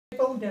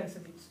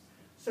densities.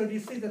 So do you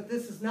see that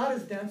this is not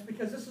as dense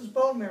because this is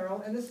bone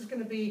marrow, and this is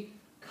going to be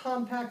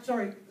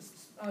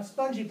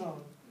spongy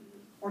bone,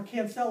 or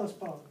cancellous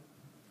bone.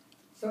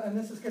 So, and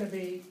this is going to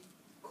be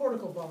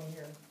cortical bone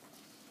here.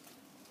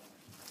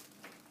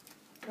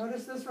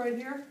 Notice this right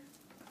here,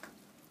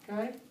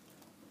 okay?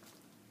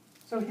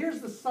 So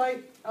here's the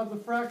site of the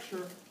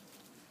fracture.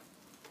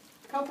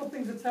 A couple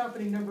things that's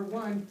happening. Number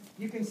one,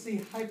 you can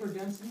see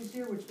hyperdensities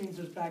here, which means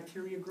there's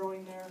bacteria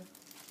growing there.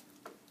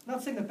 I'm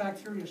not saying that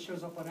bacteria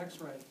shows up on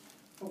X-ray,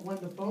 but when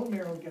the bone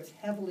marrow gets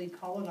heavily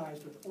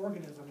colonized with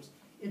organisms,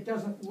 it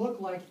doesn't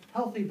look like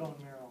healthy bone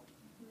marrow.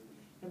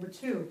 Number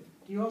two,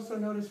 do you also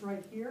notice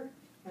right here?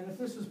 And if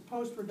this is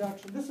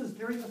post-reduction, this is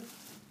during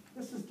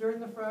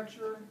the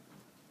fracture.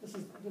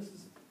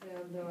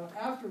 And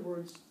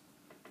afterwards,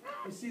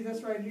 you see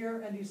this right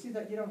here, and you see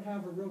that you don't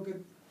have a real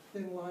good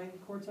thin line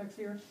cortex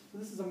here. So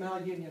this is a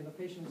malunion. The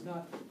patient is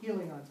not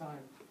healing on time.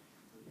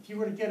 If you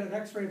were to get an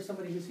X-ray of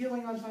somebody who's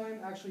healing on time,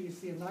 actually you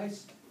see a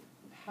nice,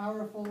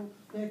 powerful,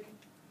 thick,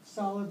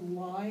 solid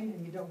line,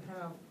 and you don't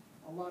have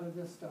a lot of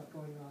this stuff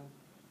going on.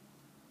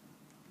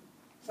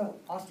 So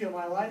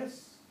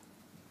osteomyelitis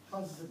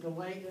causes a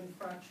delay in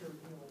fracture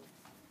healing.